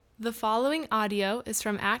The following audio is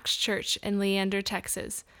from Acts Church in Leander,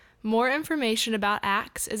 Texas. More information about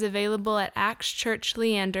Acts is available at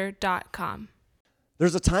actschurchleander.com.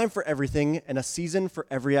 There's a time for everything and a season for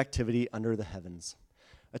every activity under the heavens.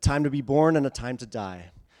 A time to be born and a time to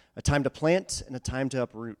die. A time to plant and a time to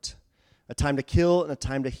uproot. A time to kill and a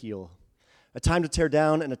time to heal. A time to tear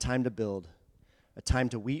down and a time to build. A time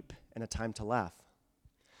to weep and a time to laugh.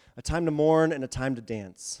 A time to mourn and a time to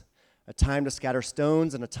dance. A time to scatter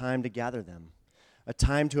stones and a time to gather them. A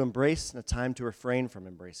time to embrace and a time to refrain from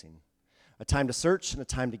embracing. A time to search and a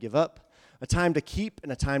time to give up. A time to keep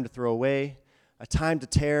and a time to throw away. A time to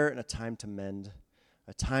tear and a time to mend.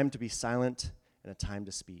 A time to be silent and a time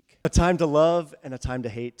to speak. A time to love and a time to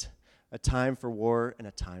hate. A time for war and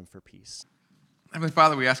a time for peace. Heavenly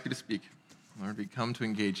Father, we ask you to speak. Lord, we come to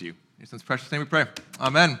engage you. In your son's precious name we pray.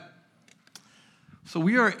 Amen. So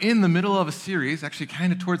we are in the middle of a series, actually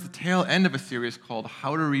kind of towards the tail end of a series called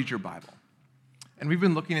How to Read Your Bible. And we've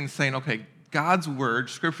been looking and saying, okay, God's word,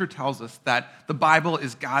 Scripture tells us that the Bible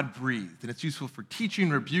is God-breathed, and it's useful for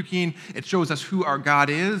teaching, rebuking. It shows us who our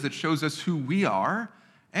God is, it shows us who we are,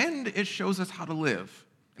 and it shows us how to live.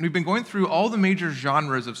 And we've been going through all the major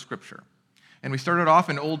genres of Scripture. And we started off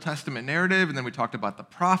in Old Testament narrative, and then we talked about the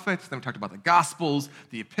prophets, then we talked about the Gospels,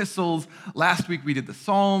 the epistles. Last week we did the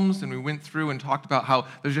Psalms, and we went through and talked about how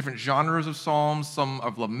there's different genres of Psalms, some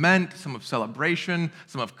of lament, some of celebration,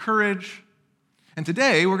 some of courage. And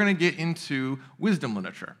today we're going to get into wisdom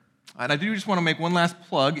literature. And I do just want to make one last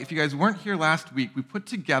plug. If you guys weren't here last week, we put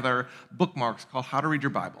together bookmarks called How to Read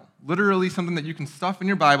Your Bible. Literally something that you can stuff in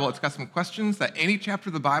your Bible. It's got some questions that any chapter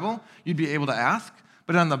of the Bible you'd be able to ask.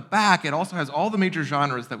 But on the back, it also has all the major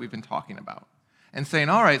genres that we've been talking about. And saying,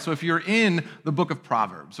 all right, so if you're in the book of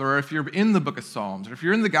Proverbs, or if you're in the book of Psalms, or if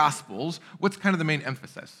you're in the Gospels, what's kind of the main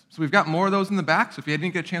emphasis? So we've got more of those in the back, so if you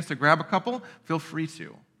didn't get a chance to grab a couple, feel free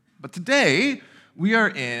to. But today, we are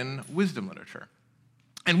in wisdom literature.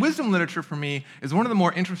 And wisdom literature, for me, is one of the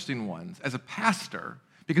more interesting ones as a pastor,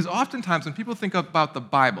 because oftentimes when people think about the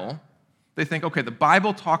Bible, they think, okay, the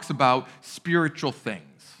Bible talks about spiritual things.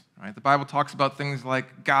 Right? The Bible talks about things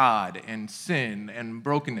like God and sin and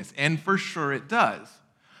brokenness, and for sure it does.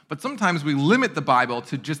 But sometimes we limit the Bible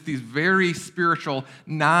to just these very spiritual,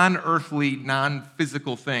 non-earthly,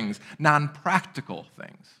 non-physical things, non-practical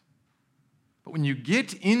things. But when you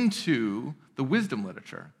get into the wisdom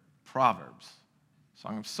literature, Proverbs,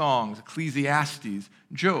 Song of Songs, Ecclesiastes,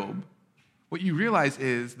 Job, what you realize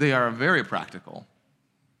is they are very practical.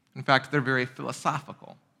 In fact, they're very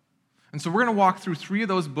philosophical. And so we're going to walk through three of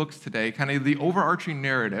those books today, kind of the overarching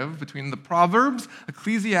narrative between the Proverbs,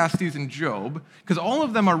 Ecclesiastes, and Job, because all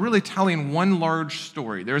of them are really telling one large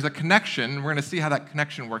story. There's a connection, and we're going to see how that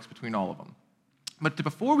connection works between all of them. But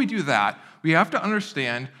before we do that, we have to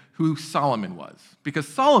understand who Solomon was, because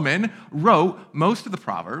Solomon wrote most of the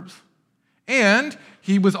Proverbs, and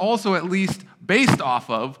he was also at least based off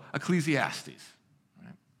of Ecclesiastes.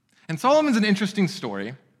 Right? And Solomon's an interesting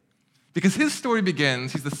story, because his story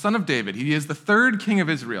begins, he's the son of David. He is the third king of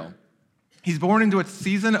Israel. He's born into a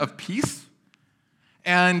season of peace,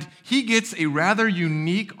 and he gets a rather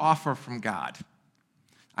unique offer from God.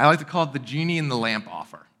 I like to call it the genie in the lamp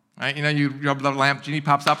offer. Right? You know, you rub the lamp, genie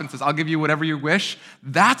pops up and says, I'll give you whatever you wish.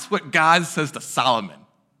 That's what God says to Solomon.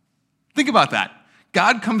 Think about that.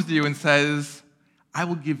 God comes to you and says, I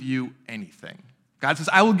will give you anything. God says,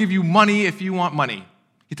 I will give you money if you want money.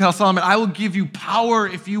 He tells Solomon, I will give you power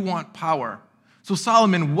if you want power. So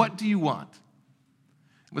Solomon, what do you want?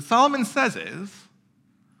 What Solomon says is,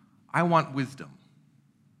 I want wisdom.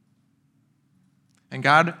 And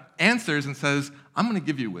God answers and says, I'm going to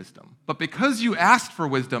give you wisdom. But because you asked for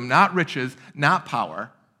wisdom, not riches, not power,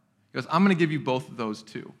 he goes, I'm going to give you both of those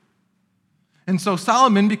too. And so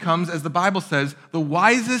Solomon becomes, as the Bible says, the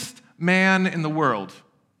wisest man in the world.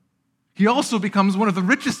 He also becomes one of the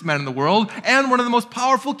richest men in the world and one of the most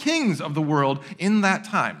powerful kings of the world in that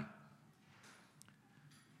time.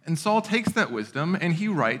 And Saul takes that wisdom and he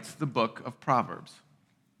writes the book of Proverbs.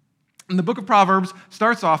 And the book of Proverbs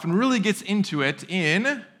starts off and really gets into it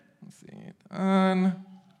in,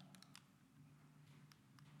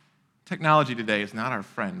 technology today is not our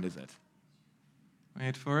friend, is it?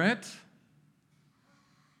 Wait for it.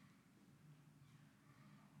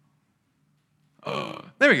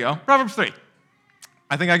 There we go, Proverbs 3.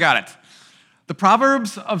 I think I got it. The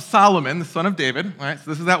Proverbs of Solomon, the son of David, right?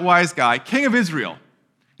 So this is that wise guy, king of Israel.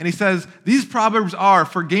 And he says, these Proverbs are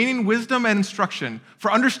for gaining wisdom and instruction,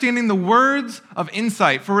 for understanding the words of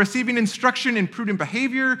insight, for receiving instruction in prudent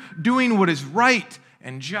behavior, doing what is right,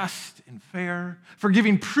 and just and fair, for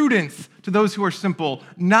giving prudence to those who are simple,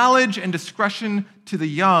 knowledge and discretion to the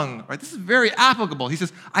young. Right? This is very applicable. He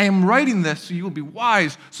says, I am writing this so you will be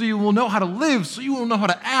wise, so you will know how to live, so you will know how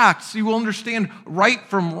to act, so you will understand right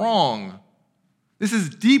from wrong. This is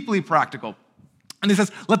deeply practical. And he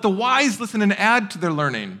says, let the wise listen and add to their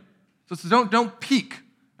learning. So don't peak.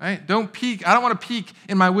 Right? Don't peak. I don't want to peak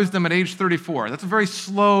in my wisdom at age 34. That's a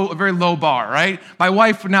very low bar, right? My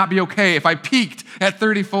wife would not be okay if I peaked at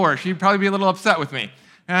 34. She'd probably be a little upset with me,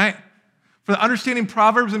 right? For the understanding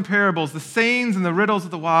proverbs and parables, the sayings and the riddles of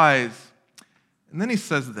the wise. And then he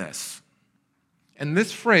says this. And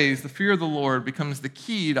this phrase, the fear of the Lord, becomes the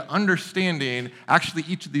key to understanding actually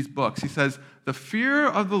each of these books. He says, the fear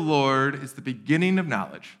of the Lord is the beginning of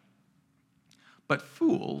knowledge, but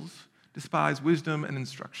fools despise wisdom and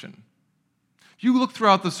instruction. If you look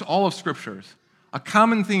throughout all of Scriptures, a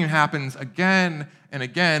common thing happens again and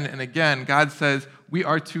again and again. God says we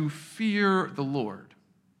are to fear the Lord.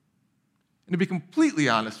 And to be completely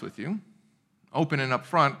honest with you, open and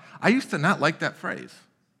upfront, I used to not like that phrase.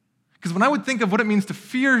 Because when I would think of what it means to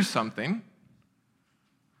fear something,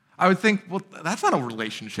 I would think, well, that's not a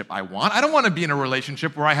relationship I want. I don't want to be in a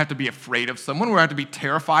relationship where I have to be afraid of someone, where I have to be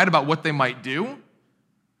terrified about what they might do.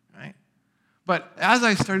 But as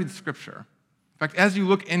I studied Scripture, in fact, as you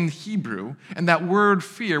look in Hebrew, and that word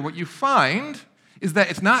fear, what you find is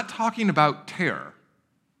that it's not talking about terror.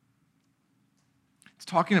 It's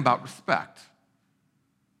talking about respect.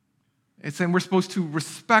 It's saying we're supposed to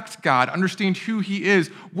respect God, understand who He is,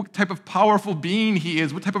 what type of powerful being He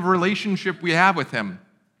is, what type of relationship we have with Him.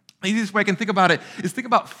 The easiest way I can think about it is think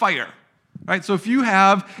about fire. Right? So if you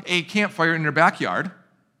have a campfire in your backyard,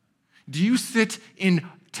 do you sit in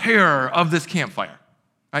terror of this campfire?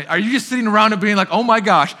 Right? Are you just sitting around and being like, oh my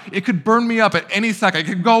gosh, it could burn me up at any second. It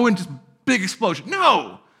could go into big explosion.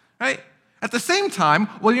 No, right? At the same time,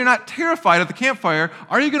 while you're not terrified at the campfire,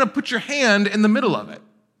 are you going to put your hand in the middle of it?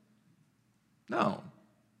 No.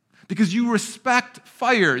 Because you respect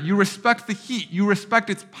fire. You respect the heat. You respect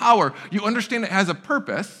its power. You understand it has a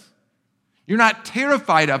purpose. You're not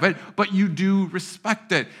terrified of it, but you do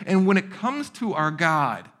respect it. And when it comes to our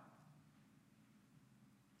God,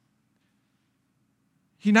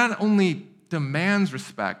 He not only demands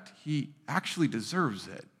respect, He actually deserves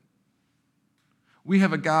it. We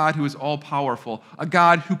have a God who is all-powerful, a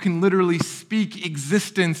God who can literally speak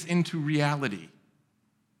existence into reality,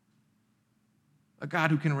 a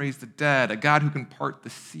God who can raise the dead, a God who can part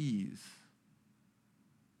the seas.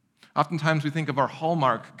 Oftentimes we think of our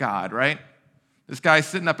Hallmark God, right? This guy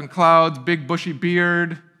sitting up in clouds, big bushy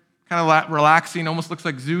beard, kind of relaxing, almost looks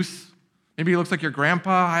like Zeus. Maybe he looks like your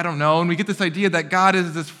grandpa, I don't know. And we get this idea that God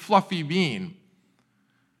is this fluffy being.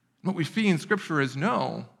 What we see in Scripture is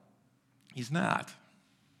no, He's not.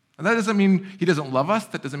 And that doesn't mean He doesn't love us.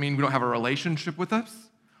 That doesn't mean we don't have a relationship with us.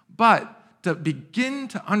 But to begin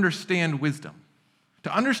to understand wisdom,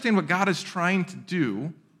 to understand what God is trying to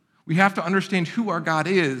do, we have to understand who our God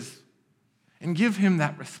is and give Him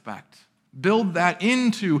that respect. Build that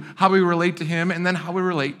into how we relate to Him and then how we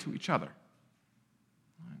relate to each other.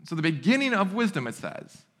 So the beginning of wisdom, it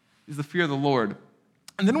says, is the fear of the Lord.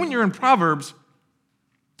 And then when you're in Proverbs,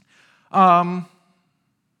 you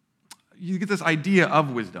get this idea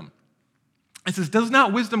of wisdom. It says, does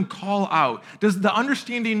not wisdom call out? Does not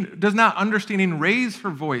understanding raise her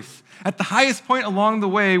voice? At the highest point along the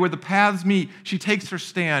way where the paths meet, she takes her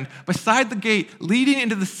stand. Beside the gate leading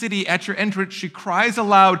into the city at your entrance, she cries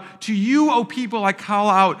aloud, to you, O people, I call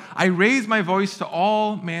out. I raise my voice to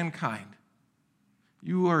all mankind.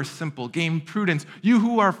 You are simple, gain prudence. You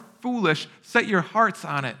who are foolish, set your hearts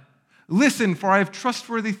on it. Listen, for I have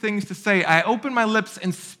trustworthy things to say. I open my lips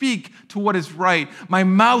and speak to what is right. My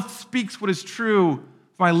mouth speaks what is true.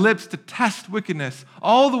 My lips to test wickedness.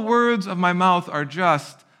 All the words of my mouth are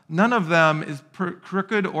just. None of them is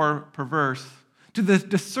crooked or perverse. To the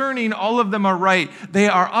discerning, all of them are right. They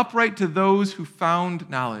are upright to those who found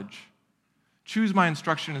knowledge. Choose my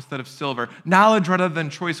instruction instead of silver, knowledge rather than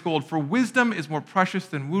choice gold, for wisdom is more precious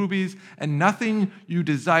than rubies, and nothing you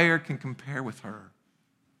desire can compare with her.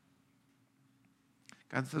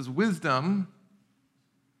 God says wisdom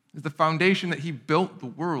is the foundation that He built the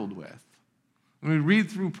world with. When we read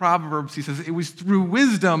through Proverbs, He says it was through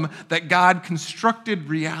wisdom that God constructed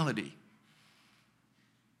reality.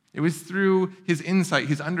 It was through His insight,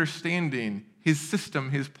 His understanding, His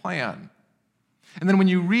system, His plan. And then when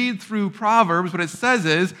you read through Proverbs, what it says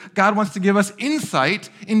is God wants to give us insight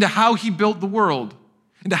into how He built the world,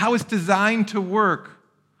 into how it's designed to work,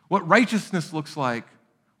 what righteousness looks like,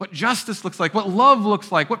 what justice looks like, what love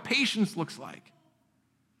looks like, what patience looks like.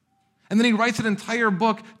 And then He writes an entire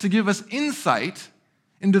book to give us insight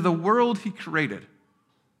into the world he created.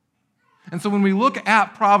 And so when we look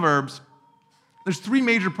at Proverbs, there's three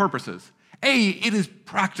major purposes. A, it is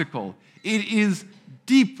practical. It is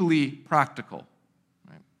deeply practical.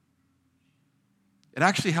 Right? It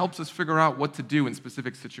actually helps us figure out what to do in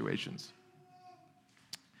specific situations.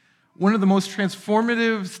 One of the most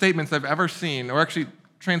transformative statements I've ever seen, or actually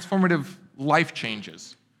transformative life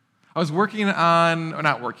changes. I was working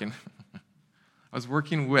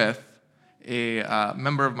with a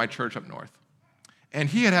member of my church up north. And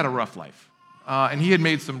he had a rough life. And he had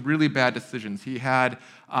made some really bad decisions. He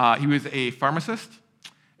was a pharmacist,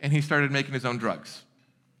 and he started making his own drugs.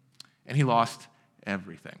 And he lost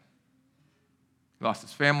everything. He lost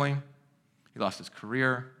his family. He lost his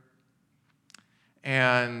career.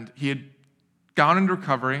 And he had gone into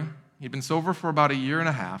recovery. He'd been sober for about 1.5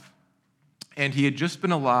 years. And he had just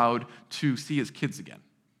been allowed to see his kids again.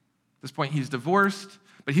 At this point, he's divorced,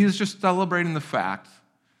 but he was just celebrating the fact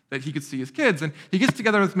that he could see his kids. And he gets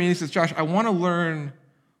together with me and he says, Josh, I want to learn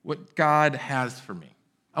what God has for me.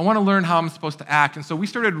 I want to learn how I'm supposed to act. And so we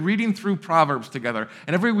started reading through Proverbs together.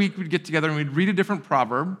 And every week we'd get together and we'd read a different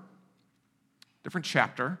proverb, different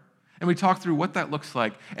chapter, and we'd talk through what that looks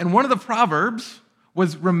like. And one of the Proverbs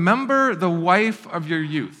was, remember the wife of your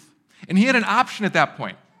youth. And he had an option at that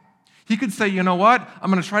point. He could say, you know what,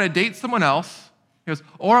 I'm going to try to date someone else. He goes,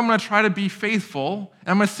 or I'm going to try to be faithful, and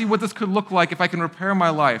I'm going to see what this could look like if I can repair my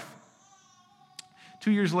life.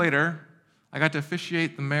 2 years later, I got to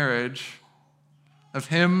officiate the marriage of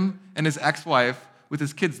him and his ex-wife with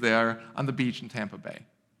his kids there on the beach in Tampa Bay.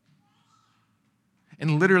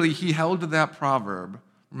 And literally, he held to that proverb,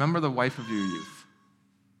 remember the wife of your youth.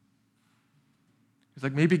 He's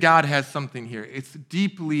like, maybe God has something here. It's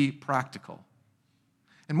deeply practical.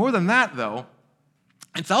 And more than that, though,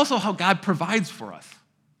 it's also how God provides for us.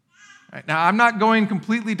 Right? Now, I'm not going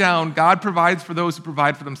completely down, God provides for those who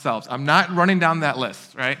provide for themselves. I'm not running down that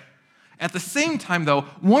list, right? At the same time, though,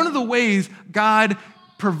 one of the ways God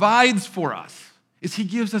provides for us is he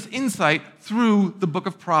gives us insight through the book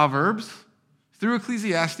of Proverbs, through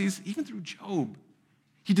Ecclesiastes, even through Job.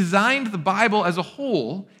 He designed the Bible as a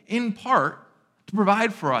whole, in part, to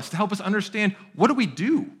provide for us, to help us understand, what do we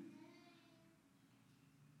do?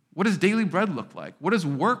 What does daily bread look like? What does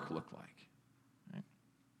work look like? Right?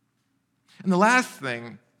 And the last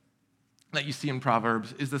thing that you see in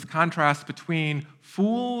Proverbs is this contrast between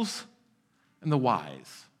fools and the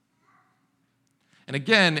wise. And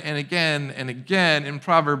again and again and again in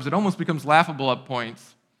Proverbs, it almost becomes laughable at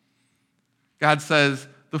points. God says,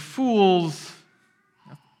 the fools,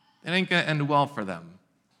 it ain't going to end well for them.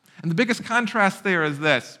 And the biggest contrast there is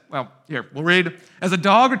this. Well, here, we'll read. As a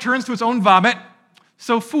dog returns to its own vomit,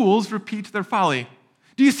 so fools repeat their folly.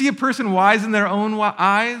 Do you see a person wise in their own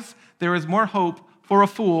eyes? There is more hope for a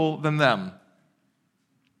fool than them.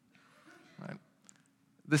 Right?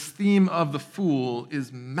 This theme of the fool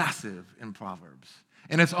is massive in Proverbs.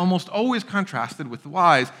 And it's almost always contrasted with the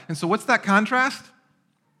wise. And so what's that contrast?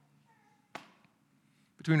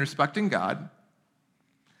 Between respecting God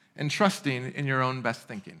and trusting in your own best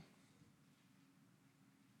thinking.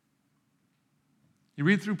 You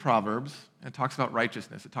read through Proverbs, and it talks about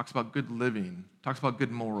righteousness, it talks about good living, it talks about good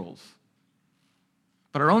morals.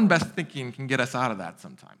 But our own best thinking can get us out of that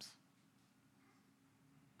sometimes.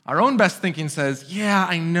 Our own best thinking says, yeah,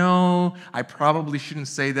 I know I probably shouldn't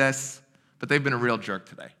say this, but they've been a real jerk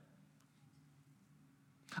today.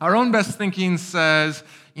 Our own best thinking says,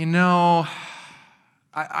 you know,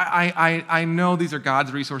 I know these are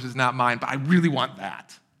God's resources, not mine, but I really want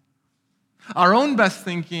that. Our own best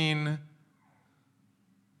thinking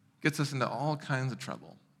gets us into all kinds of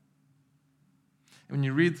trouble. And when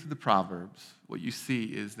you read through the Proverbs, what you see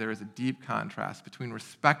is there is a deep contrast between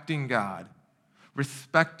respecting God,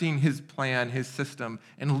 respecting his plan, his system,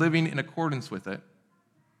 and living in accordance with it,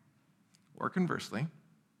 or conversely,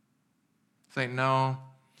 saying, no,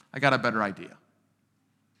 I got a better idea.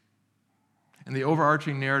 And the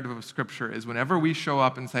overarching narrative of Scripture is whenever we show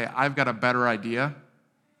up and say, I've got a better idea,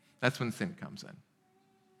 that's when sin comes in.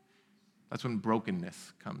 That's when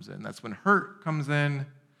brokenness comes in. That's when hurt comes in.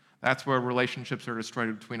 That's where relationships are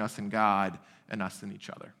destroyed between us and God and us and each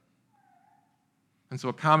other. And so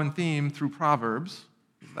a common theme through Proverbs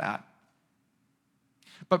is that.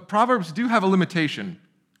 But Proverbs do have a limitation.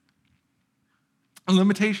 A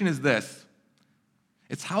limitation is this.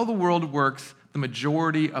 It's how the world works the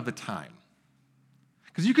majority of the time.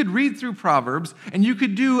 Because you could read through Proverbs, and you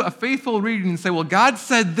could do a faithful reading and say, well, God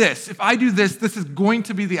said this. If I do this, this is going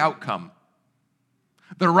to be the outcome.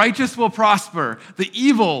 The righteous will prosper. The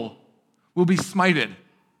evil will be smited.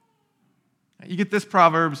 You get this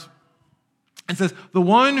Proverbs, It says, the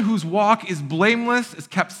one whose walk is blameless is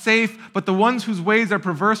kept safe, but the ones whose ways are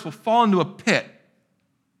perverse will fall into a pit.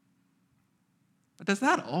 But does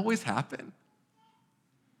that always happen?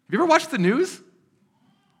 Have you ever watched the news?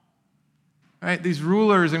 Right? These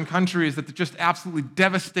rulers in countries that just absolutely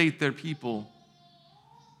devastate their people.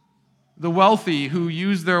 The wealthy who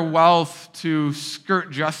use their wealth to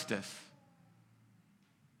skirt justice.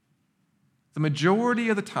 The majority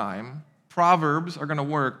of the time, Proverbs are going to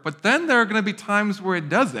work, but then there are going to be times where it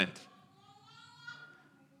doesn't.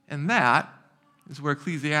 And that is where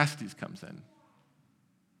Ecclesiastes comes in.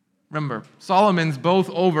 Remember, Solomon's both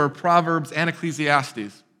over Proverbs and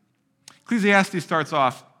Ecclesiastes. Ecclesiastes starts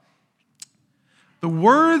off, the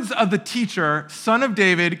words of the teacher, son of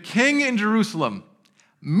David, king in Jerusalem.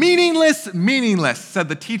 Meaningless, meaningless, said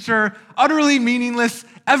the teacher, utterly meaningless,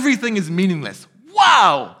 everything is meaningless.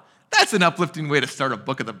 Wow, that's an uplifting way to start a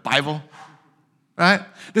book of the Bible, right?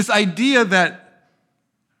 This idea that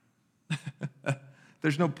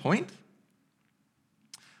there's no point.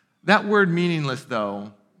 That word meaningless,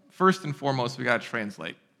 though, first and foremost, we got to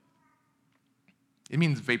translate. It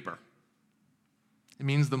means vapor. It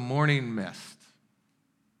means the morning mist.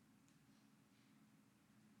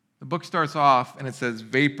 The book starts off and it says,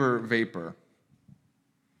 vapor, vapor.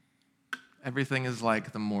 Everything is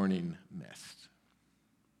like the morning mist.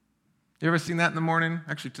 You ever seen that in the morning?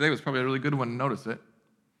 Actually, today was probably a really good one to notice it.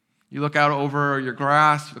 You look out over your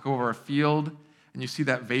grass, you look over a field, and you see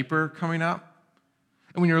that vapor coming up.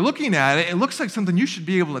 And when you're looking at it, it looks like something you should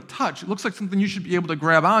be able to touch. It looks like something you should be able to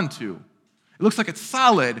grab onto. It looks like it's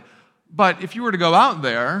solid, but if you were to go out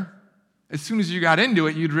there, as soon as you got into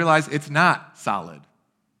it, you'd realize it's not solid.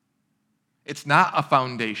 It's not a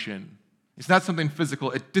foundation. It's not something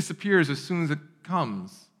physical. It disappears as soon as it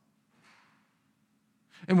comes.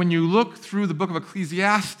 And when you look through the book of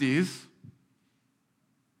Ecclesiastes,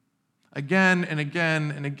 again and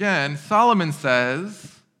again and again, Solomon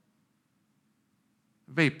says,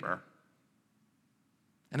 vapor.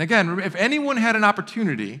 And again, if anyone had an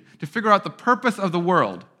opportunity to figure out the purpose of the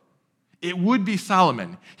world, it would be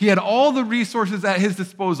Solomon. He had all the resources at his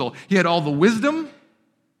disposal. He had all the wisdom.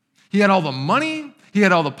 He had all the money. He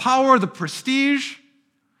had all the power, the prestige.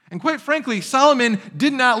 And quite frankly, Solomon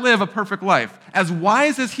did not live a perfect life. As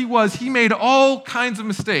wise as he was, he made all kinds of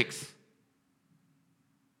mistakes.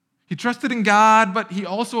 He trusted in God, but he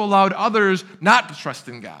also allowed others not to trust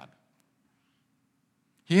in God.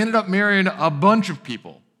 He ended up marrying a bunch of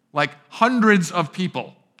people, like hundreds of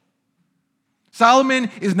people. Solomon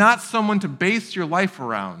is not someone to base your life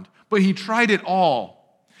around, but he tried it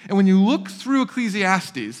all. And when you look through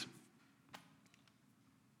Ecclesiastes,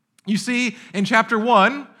 you see in chapter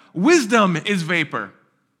 1, wisdom is vapor.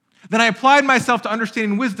 Then I applied myself to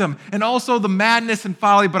understanding wisdom and also the madness and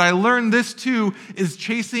folly, but I learned this too is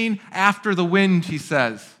chasing after the wind, he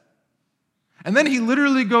says. And then he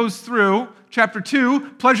literally goes through chapter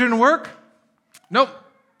 2, pleasure and work. Nope,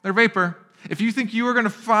 they're vapor. If you think you are going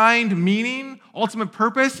to find meaning, ultimate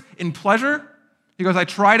purpose in pleasure, he goes, I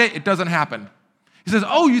tried it, it doesn't happen. He says,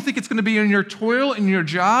 oh, you think it's going to be in your toil, in your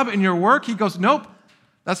job, in your work? He goes, nope,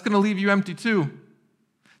 that's going to leave you empty too.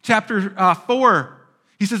 Chapter 4,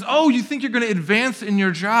 he says, oh, you think you're going to advance in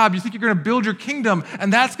your job, you think you're going to build your kingdom,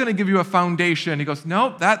 and that's going to give you a foundation. He goes,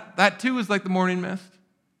 nope, that too is like the morning mist.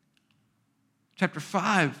 Chapter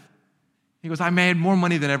 5, he goes, I made more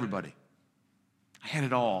money than everybody. I had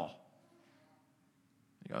it all.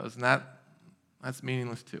 He goes, and that's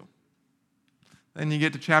meaningless too. Then you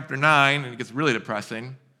get to chapter 9, and it gets really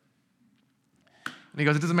depressing. And he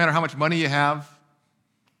goes, it doesn't matter how much money you have.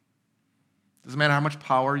 It doesn't matter how much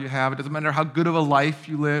power you have. It doesn't matter how good of a life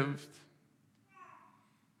you lived.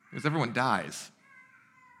 Because everyone dies.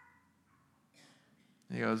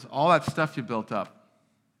 And he goes, all that stuff you built up,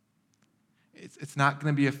 it's not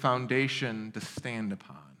going to be a foundation to stand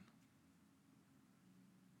upon.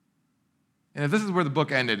 And if this is where the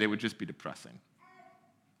book ended, it would just be depressing.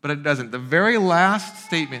 But it doesn't. The very last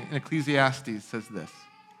statement in Ecclesiastes says this.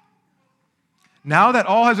 Now that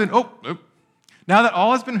all has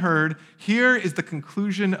been heard, here is the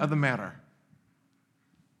conclusion of the matter.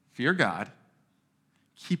 Fear God,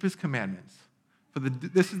 keep his commandments, for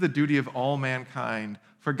this is the duty of all mankind.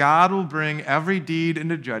 For God will bring every deed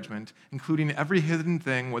into judgment, including every hidden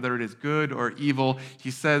thing, whether it is good or evil.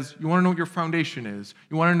 He says, you want to know what your foundation is?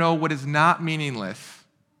 You want to know what is not meaningless?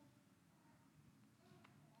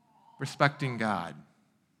 Respecting God.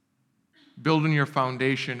 Building your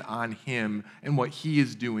foundation on him and what he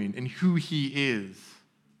is doing and who he is.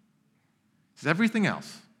 He says everything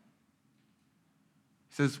else.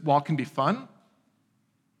 He says, while it can be fun,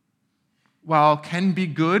 while it can be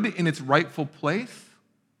good in its rightful place,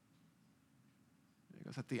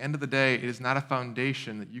 at the end of the day, it is not a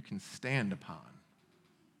foundation that you can stand upon.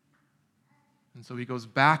 And so he goes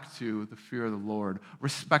back to the fear of the Lord,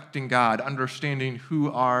 respecting God, understanding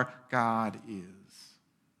who our God is.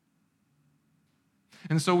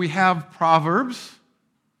 And so we have Proverbs,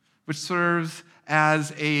 which serves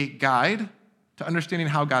as a guide to understanding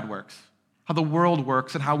how God works, how the world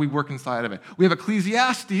works, and how we work inside of it. We have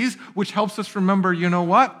Ecclesiastes, which helps us remember, you know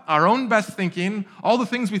what? Our own best thinking, all the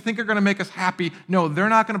things we think are going to make us happy, no, they're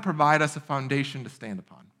not going to provide us a foundation to stand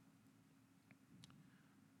upon.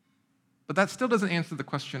 But that still doesn't answer the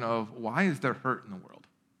question of why is there hurt in the world?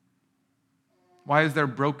 Why is there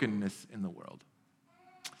brokenness in the world?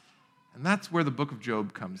 And that's where the book of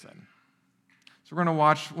Job comes in. So we're going to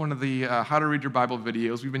watch one of the How to Read Your Bible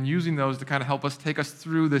videos. We've been using those to kind of help us take us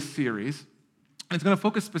through this series. And it's going to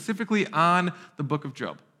focus specifically on the book of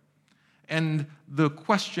Job. And the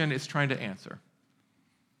question it's trying to answer.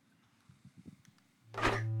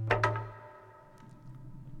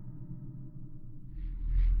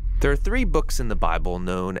 There are 3 books in the Bible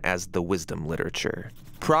known as the wisdom literature: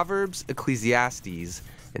 Proverbs, Ecclesiastes,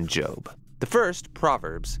 and Job. The first,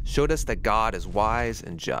 Proverbs, showed us that God is wise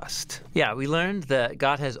and just. Yeah, we learned that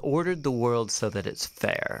God has ordered the world so that it's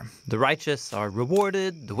fair. The righteous are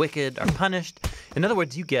rewarded, the wicked are punished. In other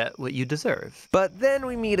words, you get what you deserve. But then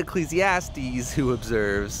we meet Ecclesiastes, who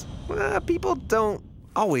observes, people don't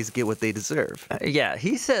always get what they deserve. Yeah,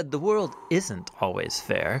 he said the world isn't always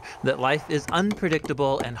fair, that life is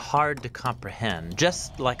unpredictable and hard to comprehend,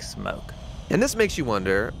 just like smoke. And this makes you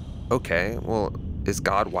wonder, okay, well, is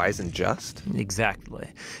God wise and just? Exactly.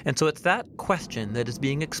 And so it's that question that is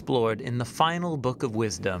being explored in the final book of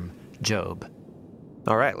wisdom, Job.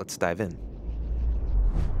 All right, let's dive in.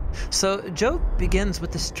 So Job begins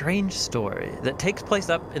with a strange story that takes place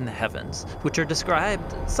up in the heavens, which are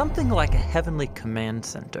described something like a heavenly command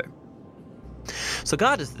center. So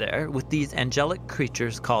God is there with these angelic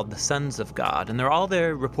creatures called the sons of God, and they're all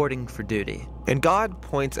there reporting for duty. And God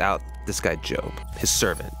points out this guy Job, his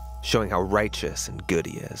servant, showing how righteous and good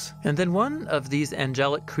he is. And then one of these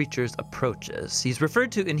angelic creatures approaches. He's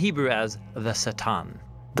referred to in Hebrew as the Satan.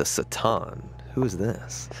 The Satan. Who is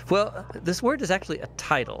this? Well, this word is actually a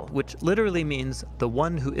title, which literally means the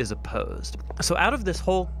one who is opposed. So out of this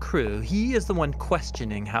whole crew, he is the one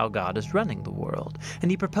questioning how God is running the world. And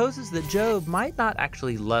he proposes that Job might not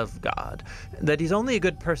actually love God, that he's only a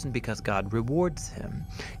good person because God rewards him.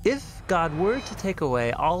 If God were to take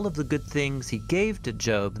away all of the good things he gave to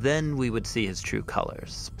Job, then we would see his true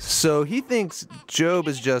colors. So he thinks Job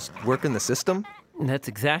is just working the system? That's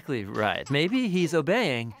exactly right. Maybe he's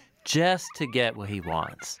obeying just to get what he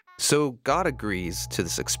wants. So God agrees to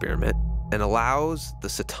this experiment and allows the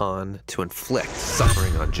Satan to inflict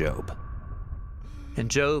suffering on Job.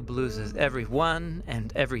 And Job loses everyone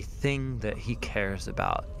and everything that he cares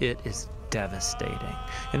about. It is devastating.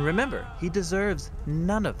 And remember, he deserves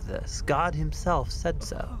none of this. God himself said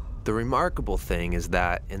so. The remarkable thing is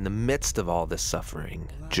that in the midst of all this suffering,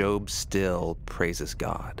 Job still praises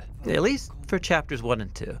God. At least for chapters 1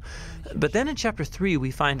 and 2. But then in chapter 3,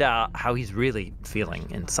 we find out how he's really feeling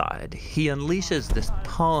inside. He unleashes this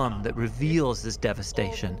poem that reveals this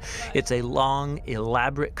devastation. It's a long,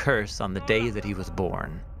 elaborate curse on the day that he was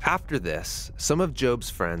born. After this, some of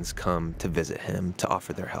Job's friends come to visit him to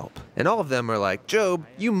offer their help. And all of them are like, Job,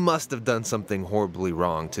 you must have done something horribly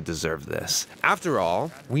wrong to deserve this. After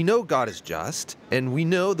all, we know God is just, and we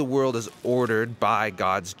know the world is ordered by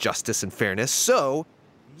God's justice and fairness, so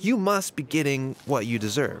you must be getting what you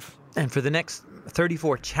deserve. And for the next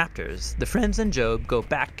 34 chapters, the friends and Job go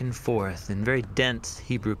back and forth in very dense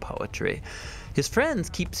Hebrew poetry. His friends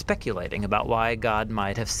keep speculating about why God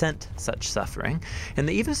might have sent such suffering, and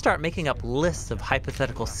they even start making up lists of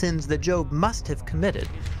hypothetical sins that Job must have committed.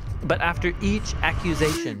 But after each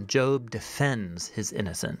accusation, Job defends his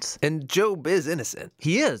innocence. And Job is innocent.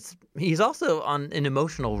 He is. He's also on an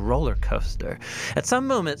emotional roller coaster. At some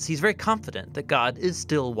moments, he's very confident that God is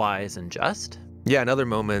still wise and just. Yeah, in other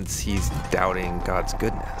moments, he's doubting God's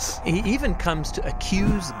goodness. He even comes to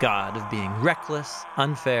accuse God of being reckless,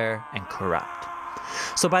 unfair, and corrupt.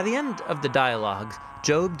 So by the end of the dialogues,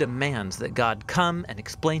 Job demands that God come and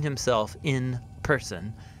explain himself in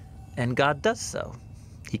person, and God does so.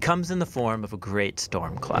 He comes in the form of a great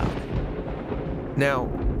storm cloud. Now,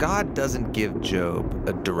 God doesn't give Job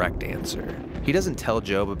a direct answer. He doesn't tell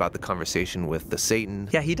Job about the conversation with the Satan.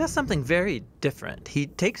 Yeah, he does something very different. He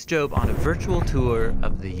takes Job on a virtual tour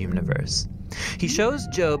of the universe. He shows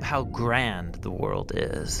Job how grand the world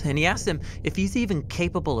is, and he asks him if he's even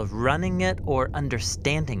capable of running it or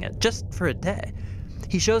understanding it, just for a day.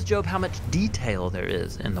 He shows Job how much detail there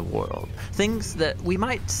is in the world, things that we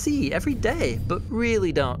might see every day but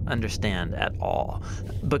really don't understand at all.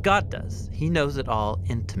 But God does. He knows it all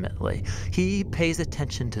intimately. He pays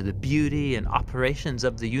attention to the beauty and operations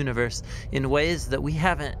of the universe in ways that we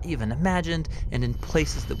haven't even imagined and in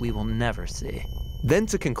places that we will never see. Then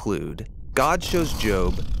to conclude, God shows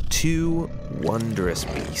Job two wondrous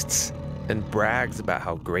beasts and brags about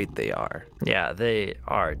how great they are. Yeah, they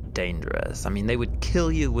are dangerous. I mean, they would kill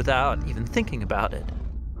you without even thinking about it.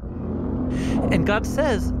 And God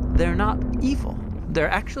says they're not evil. They're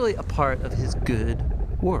actually a part of his good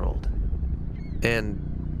world. And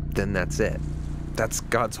then that's it. That's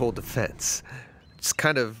God's whole defense. It's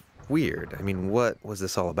kind of weird. I mean, what was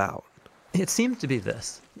this all about? It seems to be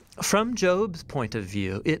this. From Job's point of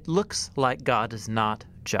view, it looks like God is not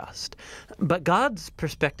just. But God's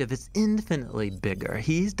perspective is infinitely bigger.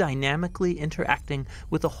 He's dynamically interacting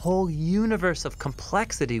with a whole universe of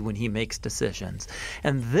complexity when he makes decisions.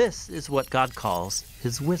 And this is what God calls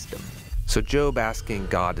his wisdom. So Job asking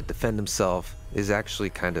God to defend himself is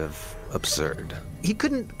actually kind of absurd. He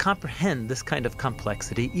couldn't comprehend this kind of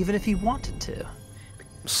complexity even if he wanted to.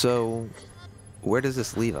 So where does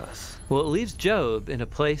this leave us? Well, it leaves Job in a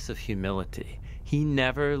place of humility. He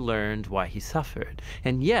never learned why he suffered,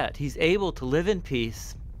 and yet he's able to live in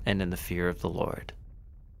peace and in the fear of the Lord.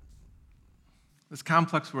 This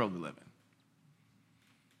complex world we live in,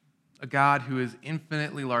 a God who is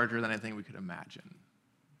infinitely larger than anything we could imagine,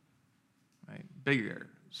 right? Bigger,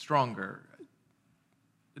 stronger.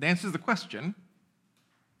 It answers the question,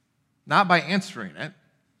 not by answering it,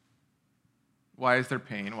 why is there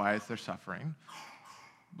pain, why is there suffering,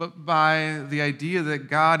 but by the idea that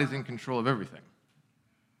God is in control of everything.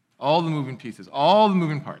 All the moving pieces, all the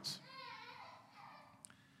moving parts.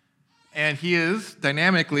 And he is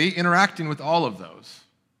dynamically interacting with all of those.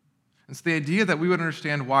 And so the idea that we would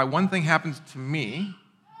understand why one thing happens to me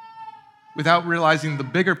without realizing the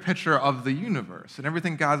bigger picture of the universe and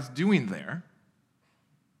everything God's doing there,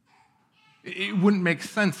 it wouldn't make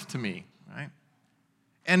sense to me, right?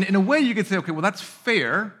 And in a way you could say, okay, well, that's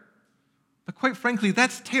fair, but quite frankly,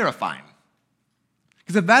 that's terrifying.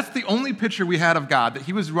 Because if that's the only picture we had of God, that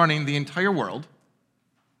he was running the entire world,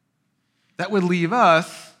 that would leave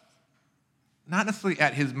us not necessarily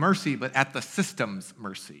at his mercy, but at the system's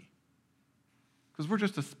mercy. Because we're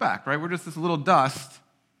just a speck, right? We're just this little dust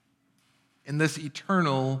in this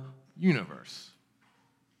eternal universe.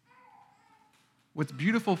 What's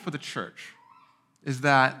beautiful for the church is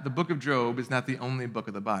that the book of Job is not the only book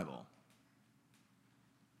of the Bible.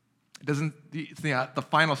 It's the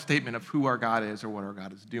final statement of who our God is or what our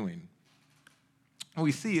God is doing. What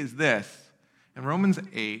we see is this. In Romans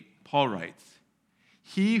 8, Paul writes,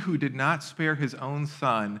 "He who did not spare his own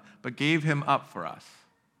son, but gave him up for us,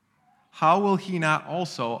 how will he not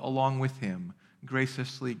also, along with him,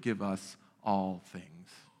 graciously give us all things?"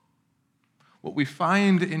 What we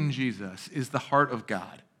find in Jesus is the heart of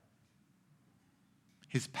God,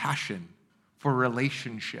 his passion for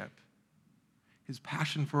relationship, his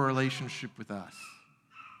passion for a relationship with us.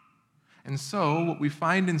 And so what we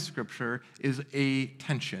find in Scripture is a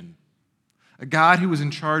tension. A God who is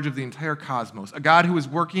in charge of the entire cosmos. A God who is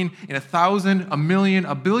working in 1,000, 1,000,000,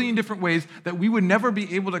 1,000,000,000 different ways that we would never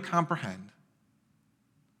be able to comprehend.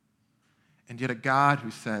 And yet a God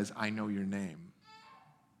who says, I know your name.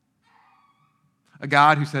 A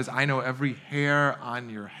God who says, I know every hair on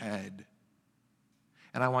your head.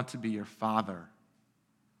 And I want to be your father.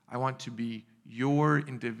 I want to be your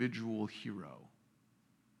individual hero.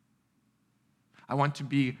 I want to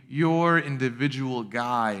be your individual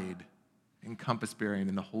guide in compass bearing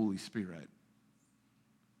in the Holy Spirit.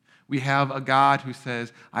 We have a God who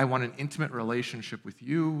says, I want an intimate relationship with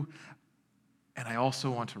you, and I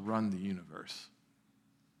also want to run the universe.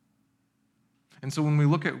 And so when we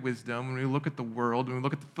look at wisdom, when we look at the world, when we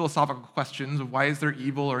look at the philosophical questions of why is there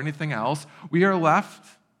evil or anything else, we are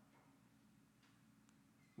left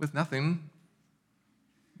with nothing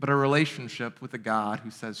but a relationship with a God who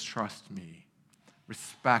says, trust me,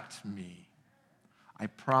 respect me. I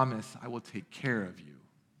promise I will take care of you.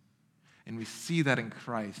 And we see that in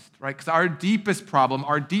Christ, right? Because our deepest problem,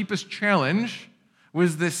 our deepest challenge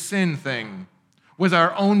was this sin thing, was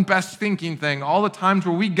our own best thinking thing, all the times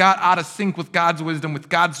where we got out of sync with God's wisdom, with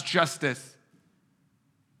God's justice.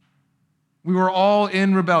 We were all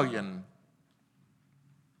in rebellion.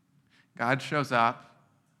 God shows up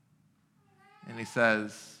and he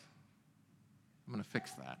says, I'm going to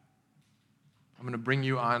fix that. I'm going to bring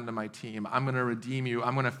you onto my team. I'm going to redeem you.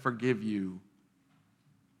 I'm going to forgive you.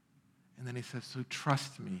 And then he says, so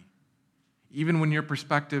trust me. Even when your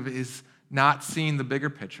perspective is not seeing the bigger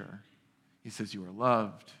picture, He says you are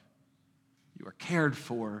loved, you are cared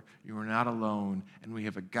for, you are not alone, and we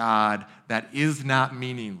have a God that is not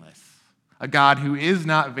meaningless, a God who is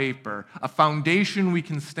not vapor, a foundation we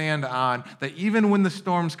can stand on, that even when the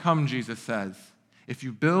storms come, Jesus says, if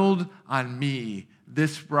you build on me,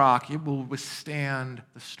 this rock, it will withstand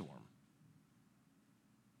the storm.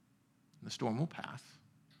 And the storm will pass.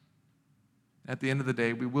 At the end of the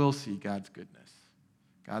day, we will see God's goodness,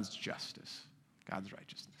 God's justice, God's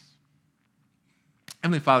righteousness.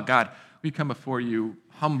 Heavenly Father, God, we come before you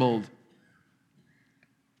humbled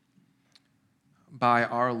by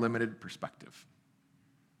our limited perspective,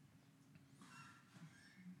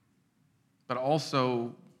 but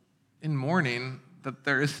also in mourning that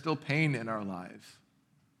there is still pain in our lives.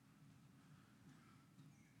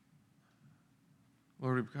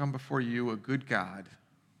 Lord, we come before you, a good God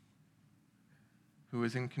who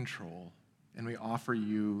is in control, and we offer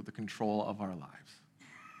you the control of our lives.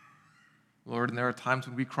 Lord, and there are times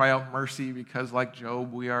when we cry out mercy because, like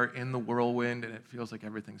Job, we are in the whirlwind and it feels like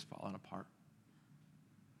everything's fallen apart.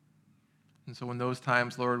 And so in those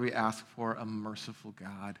times, Lord, we ask for a merciful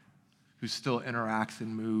God who still interacts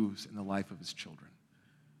and moves in the life of his children.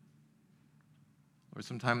 Lord,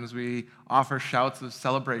 sometimes we offer shouts of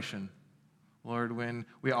celebration, Lord, when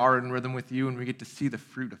we are in rhythm with you and we get to see the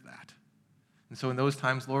fruit of that. And so in those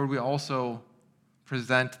times, Lord, we also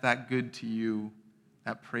present that good to you,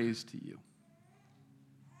 that praise to you.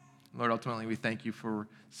 Lord, ultimately, we thank you for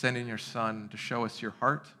sending your Son to show us your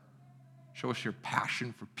heart, show us your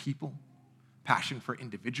passion for people, passion for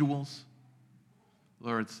individuals,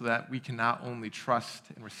 Lord, so that we can not only trust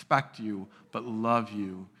and respect you, but love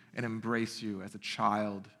you and embrace you as a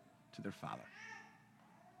child to their Father.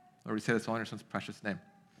 Lord, we say this all in your Son's precious name.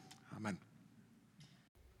 Amen.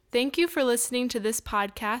 Thank you for listening to this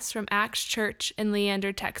podcast from Acts Church in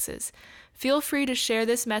Leander, Texas. Feel free to share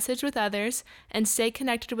this message with others and stay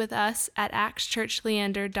connected with us at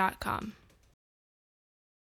actschurchleander.com.